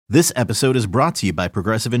This episode is brought to you by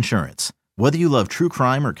Progressive Insurance. Whether you love true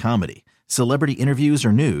crime or comedy, celebrity interviews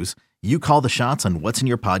or news, you call the shots on what's in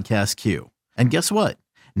your podcast queue. And guess what?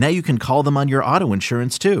 Now you can call them on your auto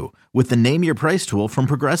insurance too with the Name Your Price tool from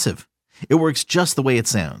Progressive. It works just the way it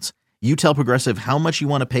sounds. You tell Progressive how much you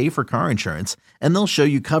want to pay for car insurance, and they'll show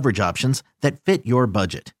you coverage options that fit your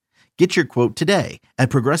budget. Get your quote today at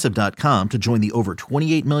Progressive.com to join the over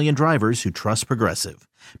 28 million drivers who trust Progressive.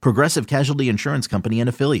 Progressive Casualty Insurance Company and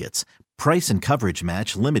Affiliates. Price and coverage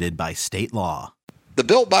match limited by state law. The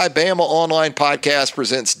Built by Bama online podcast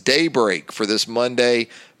presents Daybreak for this Monday,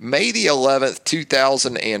 May the 11th,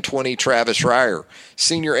 2020. Travis Reier,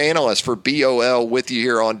 senior analyst for BOL, with you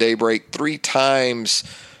here on Daybreak 3 times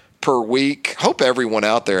per week. Hope everyone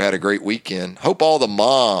out there had a great weekend. Hope all the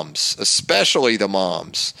moms, especially the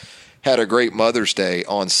moms, had a great Mother's Day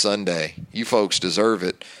on Sunday. You folks deserve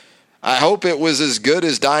it. I hope it was as good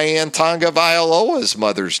as Diane Tagovailoa's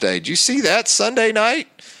Mother's Day. Did you see that Sunday night?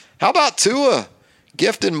 How about Tua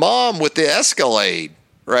gifting mom with the Escalade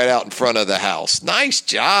right out in front of the house? Nice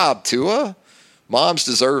job, Tua. Moms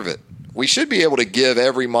deserve it. We should be able to give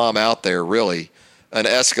every mom out there, really, an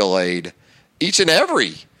Escalade each and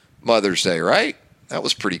every Mother's Day, right? That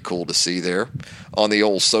was pretty cool to see there on the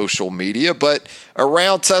old social media. But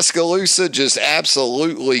around Tuscaloosa, just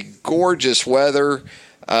absolutely gorgeous weather.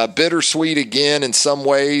 Bittersweet again in some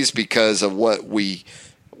ways because of what we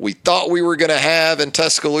thought we were going to have in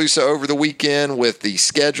Tuscaloosa over the weekend with the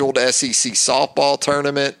scheduled SEC softball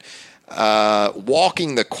tournament.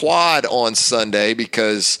 Walking the quad on Sunday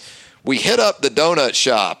because we hit up the donut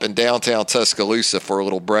shop in downtown Tuscaloosa for a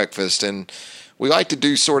little breakfast. And we like to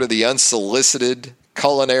do sort of the unsolicited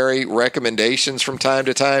culinary recommendations from time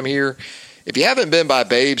to time here. If you haven't been by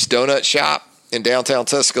Babe's Donut Shop in downtown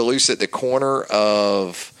Tuscaloosa at the corner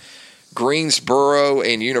of Greensboro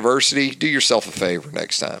and University, do yourself a favor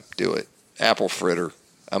next time. Do it. Apple fritter.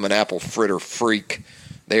 I'm an apple fritter freak.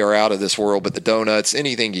 They are out of this world, but the donuts,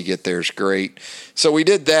 anything you get there is great. So we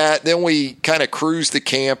did that. Then we kind of cruised the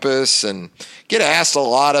campus and get asked a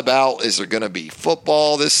lot about, is there going to be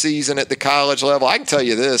football this season at the college level? I can tell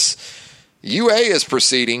you this. UA is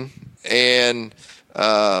proceeding, and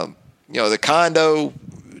the condo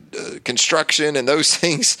construction and those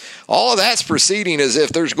things, all of that's proceeding as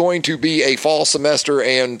if there's going to be a fall semester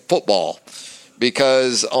and football.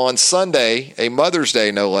 Because on Sunday, a Mother's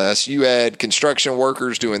Day no less, you had construction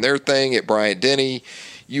workers doing their thing at Bryant-Denny.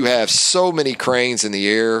 You have so many cranes in the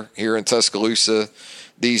air here in Tuscaloosa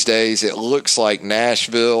these days. It looks like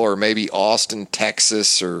Nashville or maybe Austin,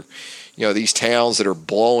 Texas, or these towns that are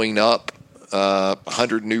blowing up,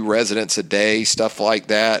 100 new residents a day, stuff like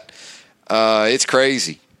that. It's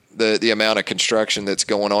crazy, the amount of construction that's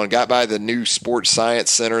going on. Got by the new Sports Science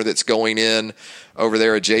Center that's going in over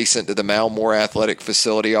there adjacent to the Malmore Athletic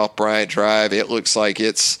Facility off Bryant Drive. It looks like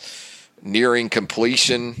it's nearing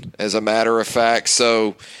completion, as a matter of fact.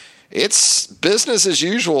 So it's business as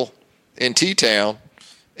usual in T-Town.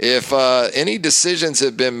 If any decisions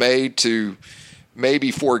have been made to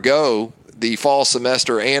maybe forego the fall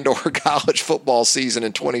semester and or college football season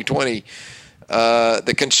in 2020,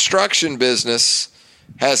 the construction business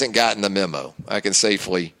hasn't gotten the memo. I can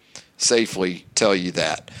safely tell you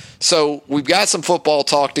that. So we've got some football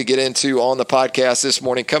talk to get into on the podcast this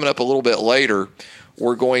morning. Coming up a little bit later,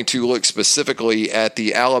 we're going to look specifically at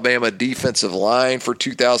the Alabama defensive line for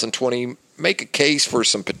 2020, make a case for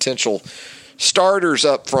some potential starters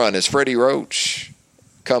up front as Freddie Roach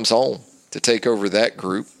comes home to take over that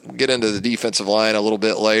group. We'll get into the defensive line a little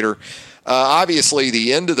bit later. Obviously,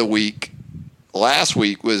 the end of the week, last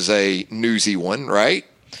week, was a newsy one, right?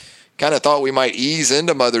 Kind of thought we might ease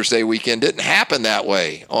into Mother's Day weekend. Didn't happen that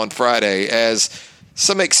way on Friday, as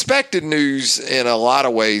some expected news in a lot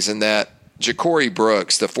of ways, in that Ja'Cory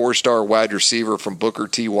Brooks, the 4-star wide receiver from Booker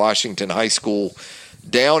T. Washington High School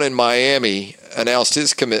down in Miami, announced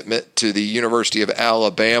his commitment to the University of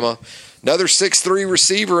Alabama. Another 6'3"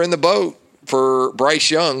 receiver in the boat for Bryce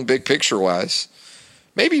Young, big picture-wise.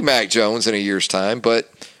 Maybe Mac Jones in a year's time, but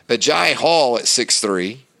Ajay Hall at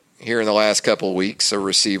 6'3", here in the last couple of weeks, a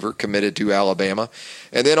receiver committed to Alabama.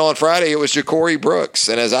 And then on Friday, it was Ja'Cory Brooks.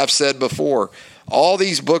 And as I've said before, all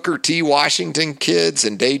these Booker T. Washington kids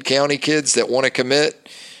and Dade County kids that want to commit,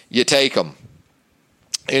 you take them.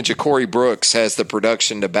 And Ja'Cory Brooks has the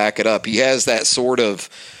production to back it up. He has that sort of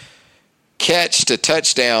catch to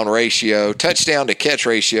touchdown ratio, touchdown to catch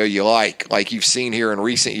ratio you like you've seen here in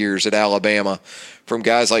recent years at Alabama from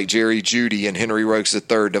guys like Jerry Jeudy and Henry Ruggs III,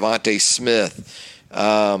 Devontae Smith.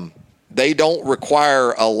 They don't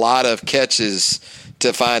require a lot of catches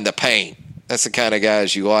to find the paint. That's the kind of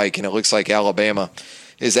guys you like, and it looks like Alabama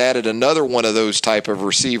has added another one of those type of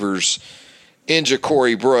receivers in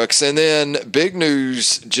Ja'Corey Brooks. And then big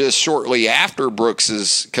news just shortly after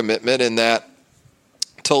Brooks's commitment in that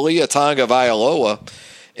Taulia Tagovailoa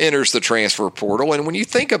enters the transfer portal. And when you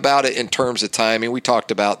think about it in terms of timing, we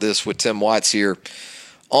talked about this with Tim Watts here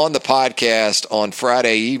on the podcast on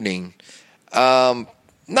Friday evening. Not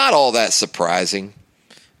all that surprising.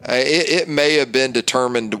 It may have been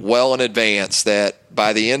determined well in advance that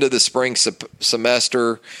by the end of the spring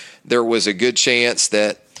semester, there was a good chance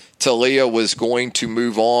that Taulia was going to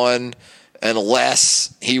move on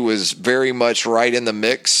unless he was very much right in the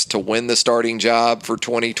mix to win the starting job for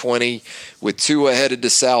 2020, with Tua headed to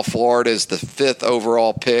South Florida as the 5th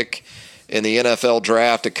overall pick in the NFL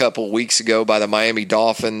draft a couple weeks ago by the Miami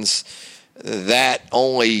Dolphins. That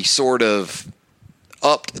only sort of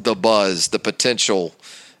upped the buzz, the potential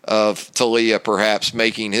of Taulia perhaps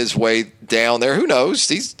making his way down there. Who knows?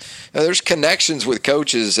 There's connections with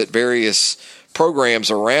coaches at various programs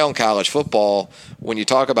around college football when you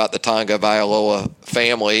talk about the Tagovailoa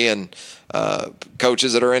family and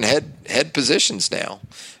coaches that are in head positions now.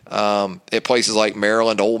 At places like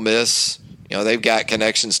Maryland, Ole Miss, they've got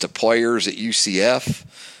connections to players at UCF,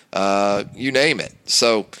 you name it.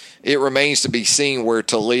 So it remains to be seen where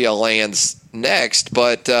Taulia lands next.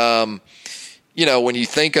 But, when you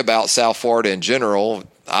think about South Florida in general,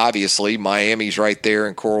 obviously Miami's right there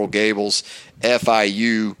in Coral Gables,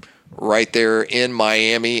 FIU right there in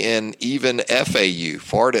Miami, and even FAU,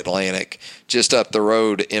 Florida Atlantic, just up the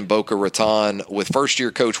road in Boca Raton, with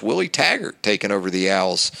first-year coach Willie Taggart taking over the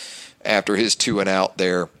Owls after his 2-and-out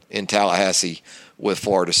there in Tallahassee with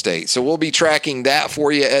Florida State. So we'll be tracking that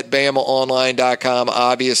for you at BamaOnline.com.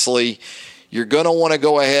 Obviously, you're going to want to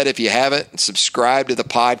go ahead, if you haven't, subscribe to the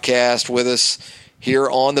podcast with us here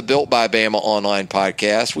on the Built by Bama Online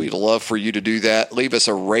podcast. We'd love for you to do that. Leave us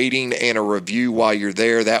a rating and a review while you're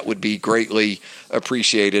there. That would be greatly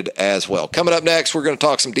appreciated as well. Coming up next, we're going to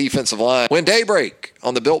talk some defensive line when Daybreak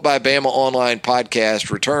on the Built by Bama Online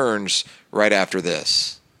podcast returns right after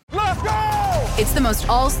this. Let's go! It's the most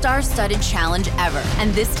all-star studded challenge ever.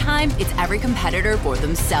 And this time, it's every competitor for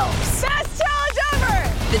themselves. Best challenge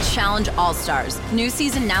ever! The Challenge All-Stars. New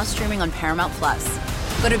season now streaming on Paramount+.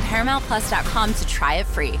 Go to ParamountPlus.com to try it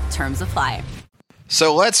free. Terms apply.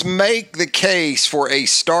 So let's make the case for a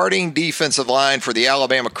starting defensive line for the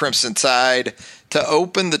Alabama Crimson Tide to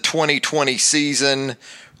open the 2020 season.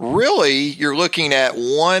 Really, you're looking at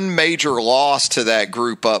one major loss to that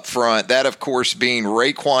group up front, that, of course, being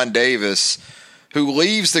Raekwon Davis, who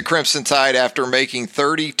leaves the Crimson Tide after making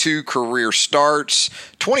 32 career starts,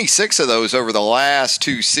 26 of those over the last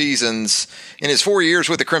 2 seasons. In his 4 years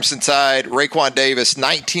with the Crimson Tide, Raekwon Davis,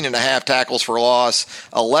 19.5 tackles for loss,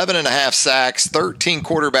 11.5 sacks, 13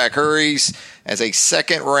 quarterback hurries. As a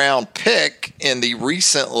second-round pick in the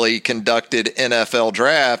recently conducted NFL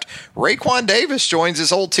draft, Raekwon Davis joins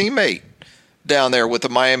his old teammate down there with the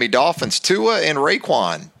Miami Dolphins, Tua and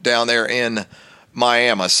Raekwon down there in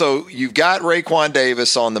Miami. So you've got Raekwon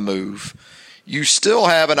Davis on the move. You still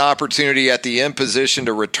have an opportunity at the end position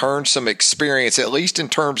to return some experience, at least in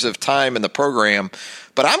terms of time in the program.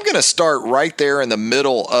 But I'm going to start right there in the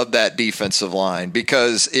middle of that defensive line,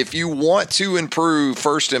 because if you want to improve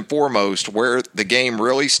first and foremost where the game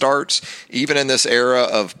really starts, even in this era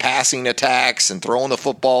of passing attacks and throwing the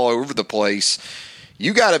football over the place,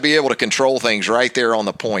 you got to be able to control things right there on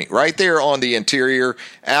the point, right there on the interior.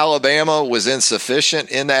 Alabama was insufficient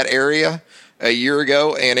in that area a year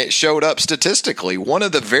ago, and it showed up statistically. One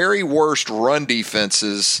of the very worst run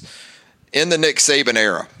defenses in the Nick Saban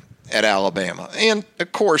era at Alabama. And,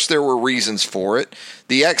 of course, there were reasons for it.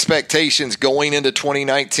 The expectations going into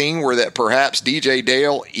 2019 were that perhaps DJ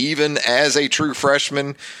Dale, even as a true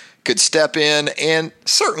freshman, could step in, and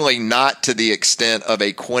certainly not to the extent of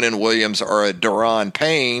a Quinnen Williams or a Daron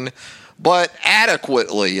Payne, but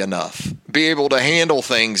adequately enough, be able to handle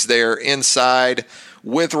things there inside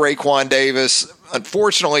with Raekwon Davis.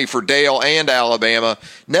 Unfortunately for Dale and Alabama,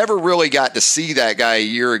 never really got to see that guy a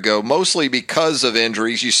year ago, mostly because of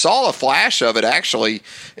injuries. You saw a flash of it, actually,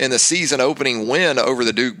 in the season opening win over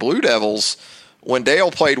the Duke Blue Devils, when Dale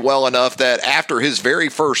played well enough that after his very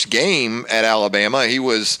first game at Alabama, he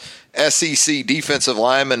was SEC Defensive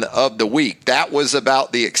Lineman of the Week. That was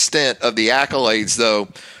about the extent of the accolades, though,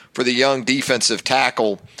 for the young defensive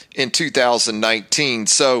tackle in 2019.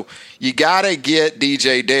 So you got to get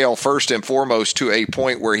DJ Dale first and foremost to a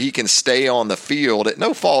point where he can stay on the field at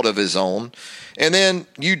no fault of his own. And then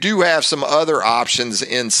you do have some other options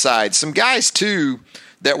inside. Some guys, too,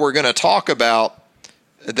 that we're going to talk about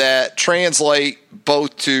that translate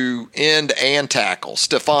both to end and tackle.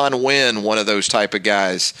 Stephon Wynn, one of those type of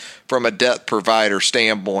guys from a depth provider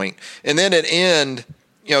standpoint. And then at end,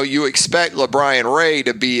 you expect LaBryan Ray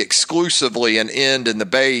to be exclusively an end in the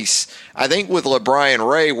base. I think with LaBryan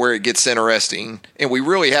Ray, where it gets interesting, and we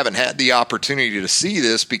really haven't had the opportunity to see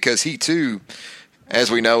this because he too, as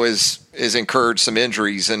we know, is incurred some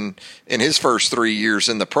injuries. And in his first 3 years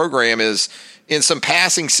in the program is in some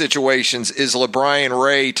passing situations, is LaBryan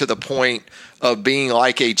Ray to the point of being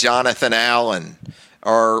like a Jonathan Allen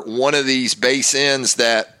or one of these base ends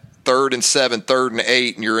that 3rd and 7, 3rd and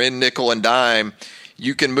 8, and you're in nickel and dime,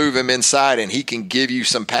 you can move him inside and he can give you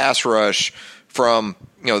some pass rush from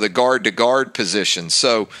the guard to guard position.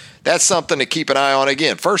 So that's something to keep an eye on.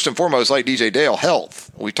 Again, first and foremost, like DJ Dale, health.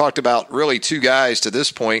 We talked about really two guys to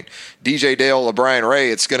this point, DJ Dale, LaBryan Ray.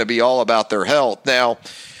 It's going to be all about their health. Now,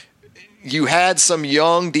 you had some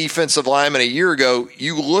young defensive linemen a year ago.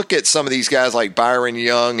 You look at some of these guys like Byron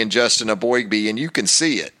Young and Justin Aboigbe, and you can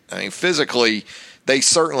see it. I mean, physically, they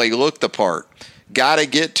certainly look the part. Got to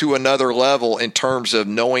get to another level in terms of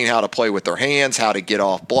knowing how to play with their hands, how to get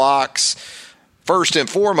off blocks. First and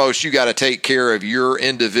foremost, you got to take care of your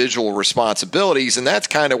individual responsibilities, and that's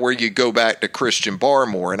kind of where you go back to Christian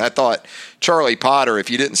Barmore. And I thought Charlie Potter, if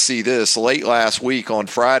you didn't see this, late last week on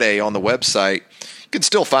Friday on the website, you can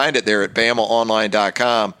still find it there at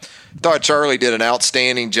BamaOnline.com. Thought Charlie did an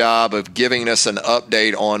outstanding job of giving us an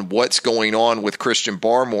update on what's going on with Christian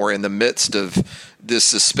Barmore in the midst of this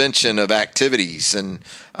suspension of activities and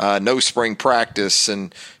no spring practice.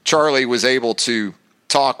 And Charlie was able to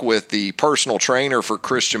talk with the personal trainer for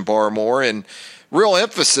Christian Barmore, and real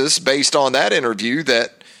emphasis based on that interview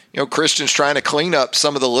that Christian's trying to clean up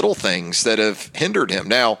some of the little things that have hindered him.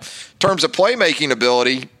 Now, in terms of playmaking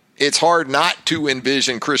ability, it's hard not to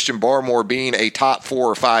envision Christian Barmore being a top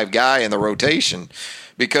 4 or 5 guy in the rotation,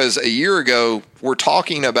 because a year ago we're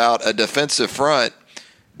talking about a defensive front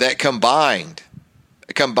that combined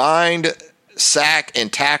sack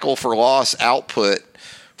and tackle for loss output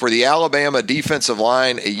for the Alabama defensive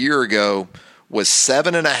line a year ago was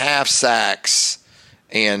 7.5 sacks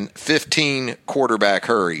and 15 quarterback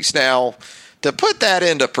hurries. Now, to put that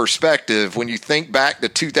into perspective, when you think back to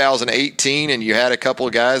 2018 and you had a couple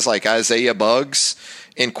of guys like Isaiah Buggs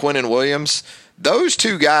and Quinnen Williams, those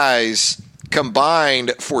two guys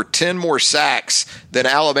combined for 10 more sacks than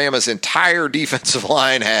Alabama's entire defensive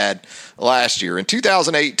line had last year. In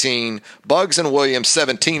 2018, Buggs and Williams,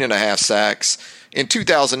 17.5 sacks. In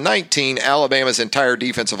 2019, Alabama's entire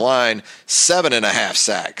defensive line, 7.5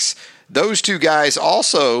 sacks. Those two guys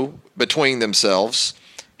also, between themselves,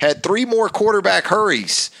 had 3 more quarterback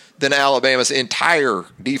hurries than Alabama's entire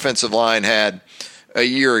defensive line had a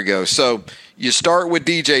year ago. So you start with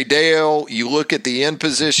DJ Dale, you look at the end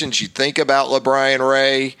positions, you think about LaBryan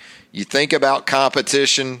Ray, you think about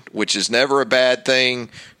competition, which is never a bad thing.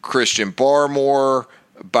 Christian Barmore,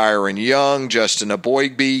 Byron Young, Justin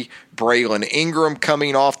Aboigbe, Braylon Ingram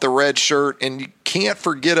coming off the red shirt, and you can't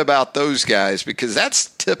forget about those guys because that's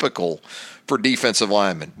typical for defensive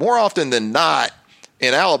linemen. More often than not,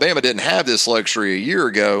 and Alabama didn't have this luxury a year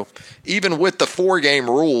ago, even with the 4-game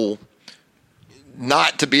rule,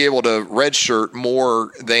 not to be able to redshirt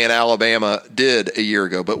more than Alabama did a year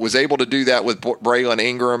ago, but was able to do that with Braylon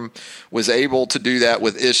Ingram, was able to do that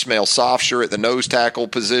with Ishmael Sofsher at the nose tackle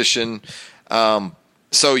position.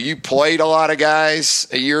 So you played a lot of guys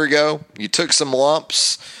a year ago. You took some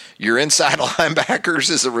lumps. Your inside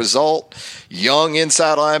linebackers, as a result, young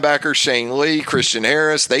inside linebackers, Shane Lee, Christian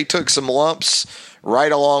Harris, they took some lumps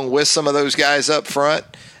right along with some of those guys up front.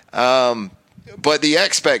 But the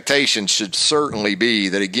expectation should certainly be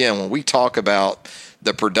that, again, when we talk about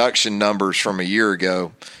the production numbers from a year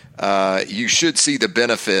ago, you should see the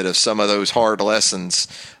benefit of some of those hard lessons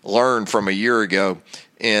learned from a year ago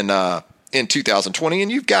in 2020.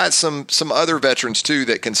 And you've got some other veterans, too,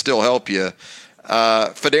 that can still help you.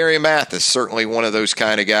 Phidarian Mathis, certainly one of those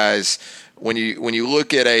kind of guys. When you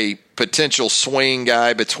look at a potential swing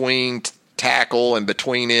guy between tackle and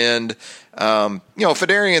between end,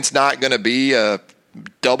 Phidarian's not going to be a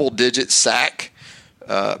double-digit sack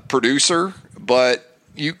producer, but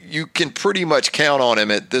you can pretty much count on him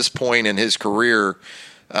at this point in his career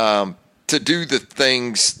to do the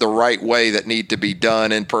things the right way that need to be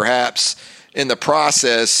done, and perhaps in the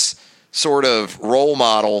process sort of role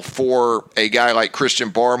model for a guy like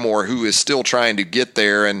Christian Barmore, who is still trying to get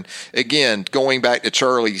there. And again, going back to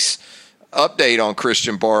Charlie's update on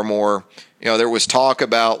Christian Barmore, there was talk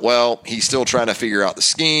about, well, he's still trying to figure out the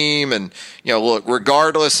scheme. And, look,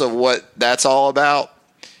 regardless of what that's all about,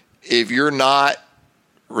 if you're not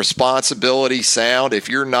responsibility sound, if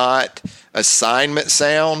you're not assignment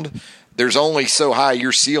sound, there's only so high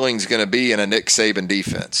your ceiling's going to be in a Nick Saban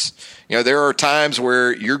defense. You know, there are times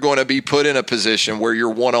where you're going to be put in a position where you're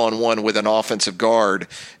one-on-one with an offensive guard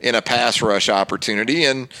in a pass rush opportunity,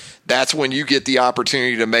 and that's when you get the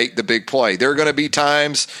opportunity to make the big play. There are going to be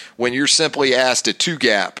times when you're simply asked to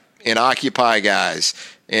two-gap and occupy guys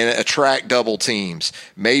and attract double teams,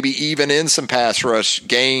 maybe even in some pass rush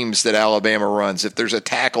games that Alabama runs. If there's a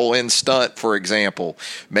tackle in stunt, for example,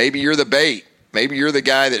 maybe you're the bait. Maybe you're the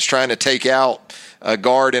guy that's trying to take out a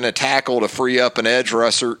guard and a tackle to free up an edge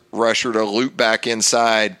rusher to loop back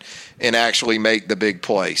inside and actually make the big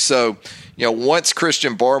play. So, you know, once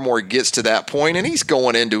Christian Barmore gets to that point, and he's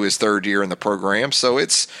going into his third year in the program, so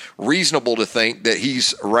it's reasonable to think that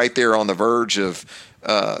he's right there on the verge of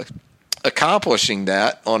accomplishing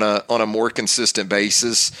that on a more consistent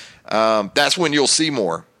basis. That's when you'll see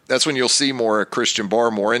more. That's when you'll see more of Christian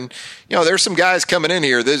Barmore. And, you know, there's some guys coming in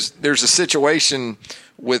here. There's a situation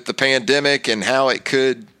with the pandemic and how it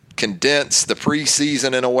could condense the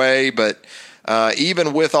preseason in a way. But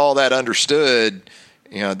even with all that understood,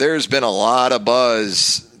 you know, there's been a lot of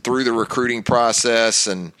buzz through the recruiting process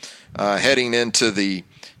and heading into the,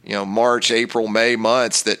 you know, March, April, May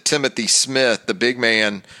months that Timothy Smith, the big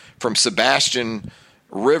man from Sebastian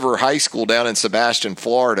River High School down in Sebastian,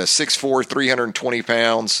 Florida, 6'4", 320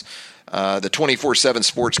 pounds. The 24/7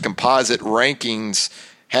 Sports Composite rankings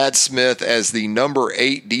had Smith as the number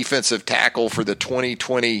 8 defensive tackle for the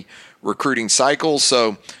 2020 recruiting cycle.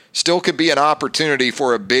 So still could be an opportunity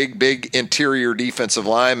for a big interior defensive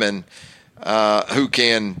lineman who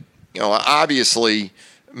can, you know, obviously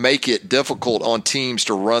make it difficult on teams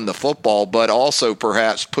to run the football, but also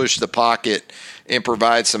perhaps push the pocket and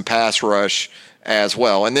provide some pass rush as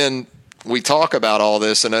well. And then we talk about all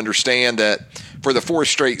this and understand that for the 4th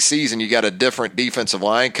straight season, you got a different defensive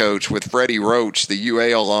line coach with Freddie Roach, the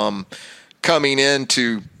UA alum, coming in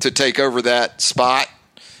to take over that spot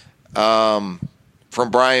from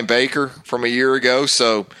Brian Baker from a year ago.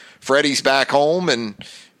 So Freddie's back home, and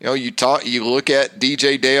you know, you look at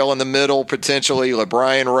DJ Dale in the middle, potentially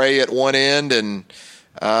LeBrian Ray at one end, and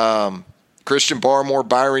Christian Barmore,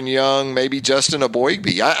 Byron Young, maybe Justin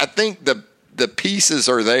Aboigbe. I think the pieces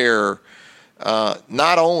are there,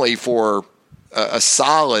 not only for a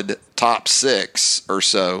solid top 6 or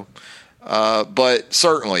so, but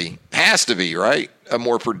certainly has to be, right, a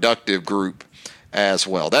more productive group as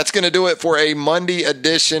well. That's going to do it for a Monday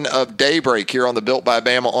edition of Daybreak here on the Built by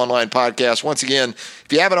Bama online podcast. Once again, if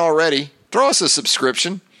you haven't already, throw us a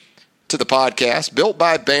subscription to the podcast, Built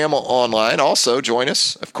by Bama Online. Also, join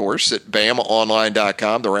us, of course, at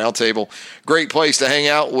BamaOnline.com, the Roundtable. Great place to hang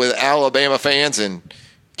out with Alabama fans and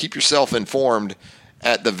keep yourself informed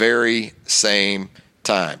at the very same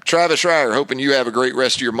time. Travis Schreier, hoping you have a great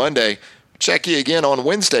rest of your Monday. Check you again on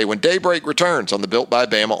Wednesday when Daybreak returns on the Built by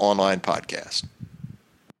Bama Online podcast.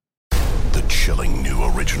 The chilling new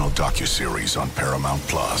original docuseries on Paramount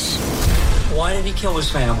Plus. Why did he kill his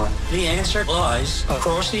family? The answer lies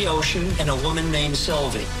across the ocean in a woman named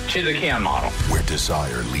Sylvie. She's a CAN model. Where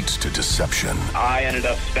desire leads to deception. I ended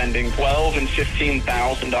up spending $12,000 and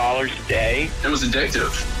 $15,000 a day. It was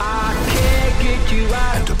addictive. I can't get you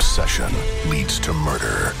out. And obsession leads to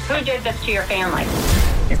murder. Who did this to your family?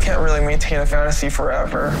 You can't really maintain a fantasy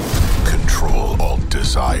forever. Control Alt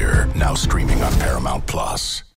Desire, now streaming on Paramount Plus.